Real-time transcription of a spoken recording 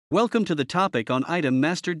Welcome to the topic on item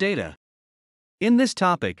master data. In this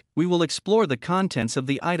topic, we will explore the contents of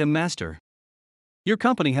the item master. Your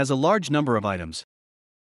company has a large number of items.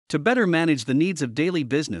 To better manage the needs of daily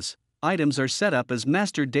business, items are set up as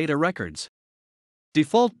master data records.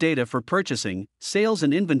 Default data for purchasing, sales,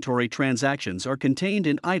 and inventory transactions are contained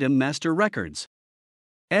in item master records.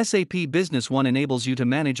 SAP Business One enables you to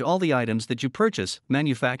manage all the items that you purchase,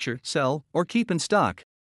 manufacture, sell, or keep in stock.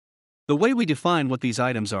 The way we define what these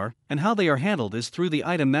items are and how they are handled is through the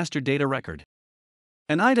item master data record.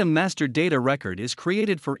 An item master data record is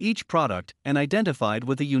created for each product and identified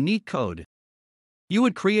with a unique code. You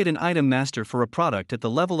would create an item master for a product at the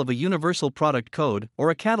level of a universal product code or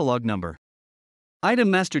a catalog number.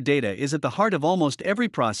 Item master data is at the heart of almost every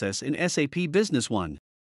process in SAP Business One.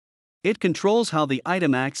 It controls how the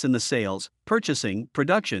item acts in the sales, purchasing,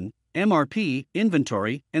 production, MRP,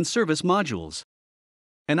 inventory, and service modules.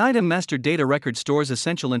 An item master data record stores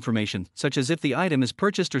essential information, such as if the item is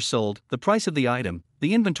purchased or sold, the price of the item,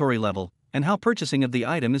 the inventory level, and how purchasing of the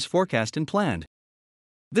item is forecast and planned.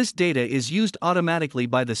 This data is used automatically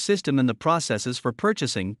by the system and the processes for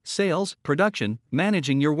purchasing, sales, production,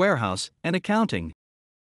 managing your warehouse, and accounting.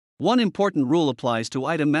 One important rule applies to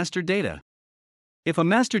item master data. If a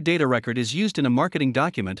master data record is used in a marketing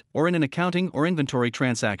document or in an accounting or inventory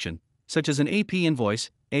transaction, such as an AP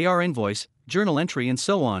invoice, AR invoice, journal entry, and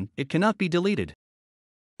so on, it cannot be deleted.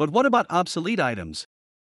 But what about obsolete items?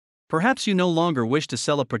 Perhaps you no longer wish to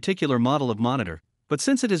sell a particular model of monitor, but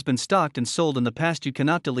since it has been stocked and sold in the past, you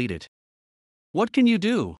cannot delete it. What can you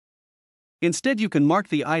do? Instead, you can mark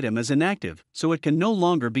the item as inactive, so it can no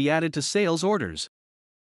longer be added to sales orders.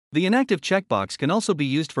 The inactive checkbox can also be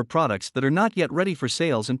used for products that are not yet ready for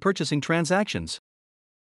sales and purchasing transactions.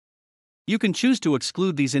 You can choose to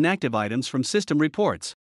exclude these inactive items from system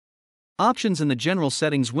reports. Options in the General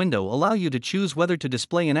Settings window allow you to choose whether to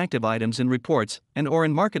display inactive items in reports and/or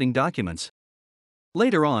in marketing documents.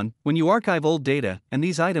 Later on, when you archive old data and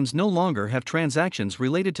these items no longer have transactions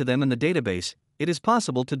related to them in the database, it is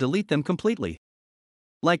possible to delete them completely.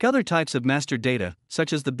 Like other types of master data,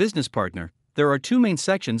 such as the business partner, there are two main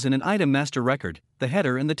sections in an item master record: the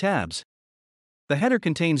header and the tabs. The header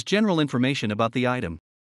contains general information about the item.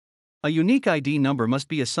 A unique ID number must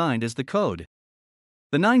be assigned as the code.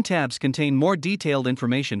 The 9 tabs contain more detailed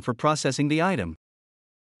information for processing the item.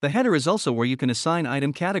 The header is also where you can assign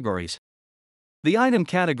item categories. The item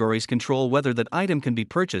categories control whether that item can be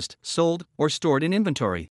purchased, sold, or stored in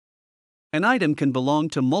inventory. An item can belong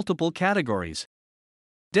to multiple categories.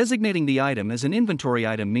 Designating the item as an inventory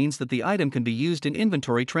item means that the item can be used in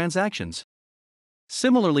inventory transactions.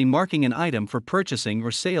 Similarly, marking an item for purchasing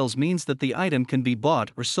or sales means that the item can be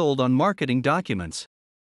bought or sold on marketing documents.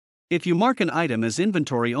 If you mark an item as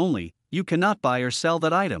inventory only, you cannot buy or sell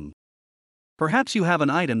that item. Perhaps you have an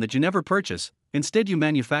item that you never purchase, instead you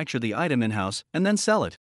manufacture the item in-house and then sell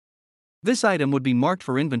it. This item would be marked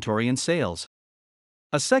for inventory and sales.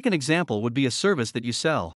 A second example would be a service that you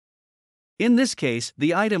sell. In this case,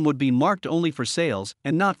 the item would be marked only for sales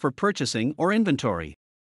and not for purchasing or inventory.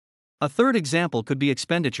 A third example could be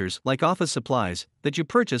expenditures, like office supplies, that you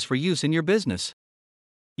purchase for use in your business.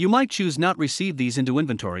 You might choose not receive these into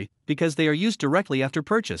inventory because they are used directly after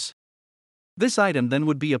purchase. This item then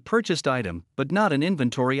would be a purchased item, but not an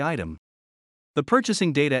inventory item. The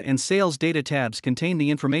purchasing data and sales data tabs contain the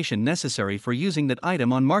information necessary for using that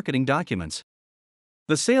item on marketing documents.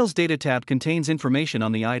 The sales data tab contains information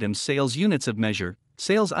on the item's sales units of measure,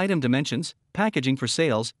 sales item dimensions, packaging for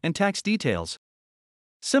sales, and tax details.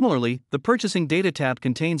 Similarly, the purchasing data tab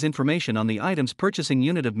contains information on the item's purchasing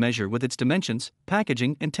unit of measure with its dimensions,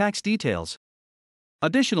 packaging, and tax details.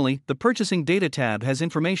 Additionally, the purchasing data tab has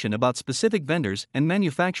information about specific vendors and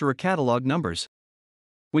manufacturer catalog numbers.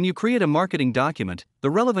 When you create a marketing document,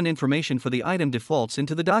 the relevant information for the item defaults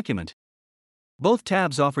into the document. Both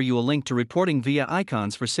tabs offer you a link to reporting via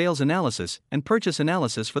icons for sales analysis and purchase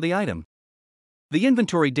analysis for the item. The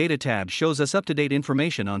Inventory Data tab shows us up-to-date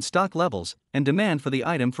information on stock levels and demand for the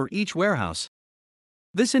item for each warehouse.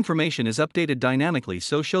 This information is updated dynamically,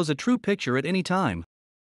 so shows a true picture at any time.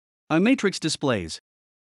 A matrix displays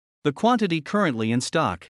the quantity currently in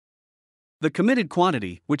stock, the committed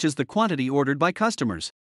quantity, which is the quantity ordered by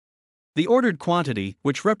customers, the ordered quantity,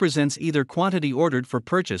 which represents either quantity ordered for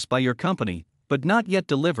purchase by your company but not yet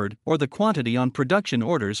delivered, or the quantity on production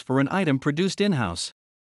orders for an item produced in-house.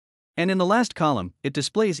 And in the last column, it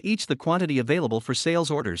displays each the quantity available for sales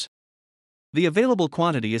orders. The available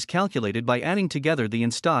quantity is calculated by adding together the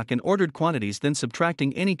in-stock and ordered quantities, then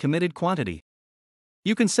subtracting any committed quantity.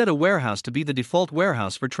 You can set a warehouse to be the default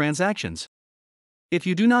warehouse for transactions. If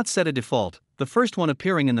you do not set a default, the first one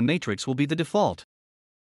appearing in the matrix will be the default.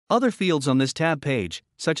 Other fields on this tab page,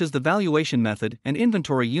 such as the valuation method and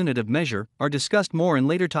inventory unit of measure, are discussed more in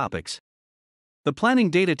later topics. The Planning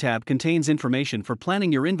Data tab contains information for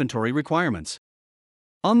planning your inventory requirements.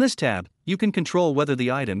 On this tab, you can control whether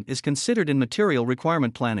the item is considered in material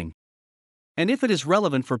requirement planning. And if it is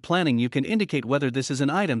relevant for planning, you can indicate whether this is an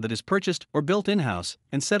item that is purchased or built in-house,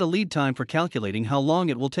 and set a lead time for calculating how long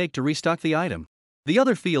it will take to restock the item. The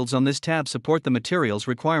other fields on this tab support the materials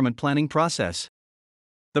requirement planning process.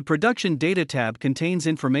 The Production Data tab contains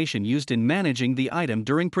information used in managing the item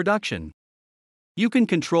during production. You can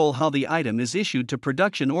control how the item is issued to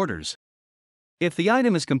production orders. If the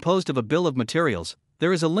item is composed of a bill of materials,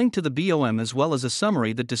 there is a link to the BOM as well as a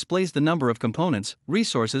summary that displays the number of components,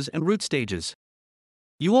 resources, and route stages.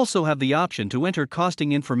 You also have the option to enter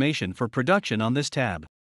costing information for production on this tab.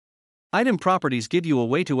 Item properties give you a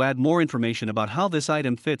way to add more information about how this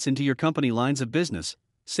item fits into your company lines of business,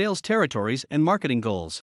 sales territories, and marketing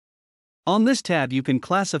goals. On this tab, you can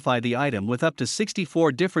classify the item with up to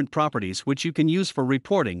 64 different properties which you can use for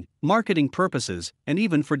reporting, marketing purposes, and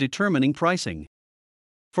even for determining pricing.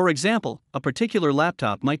 For example, a particular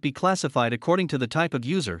laptop might be classified according to the type of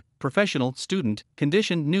user, professional, student,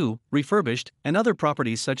 condition, new, refurbished, and other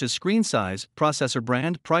properties such as screen size, processor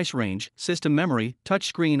brand, price range, system memory,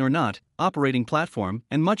 touchscreen or not, operating platform,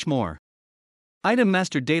 and much more. Item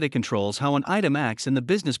Master Data controls how an item acts in the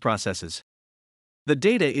business processes. The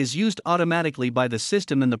data is used automatically by the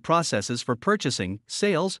system in the processes for purchasing,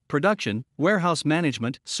 sales, production, warehouse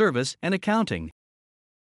management, service, and accounting.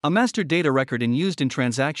 A master data record is used in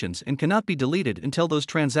transactions and cannot be deleted until those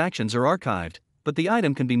transactions are archived, but the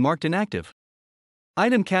item can be marked inactive.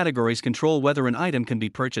 Item categories control whether an item can be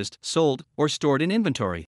purchased, sold, or stored in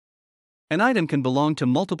inventory. An item can belong to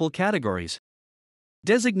multiple categories.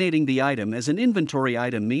 Designating the item as an inventory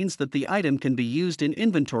item means that the item can be used in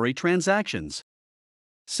inventory transactions.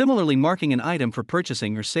 Similarly, marking an item for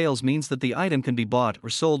purchasing or sales means that the item can be bought or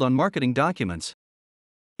sold on marketing documents.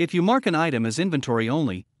 If you mark an item as inventory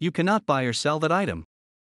only, you cannot buy or sell that item.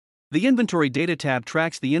 The Inventory Data tab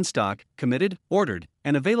tracks the in-stock, committed, ordered,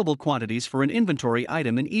 and available quantities for an inventory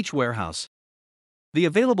item in each warehouse. The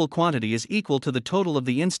available quantity is equal to the total of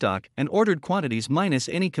the in-stock and ordered quantities minus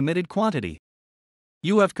any committed quantity.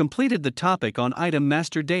 You have completed the topic on Item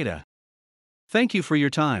Master Data. Thank you for your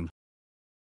time.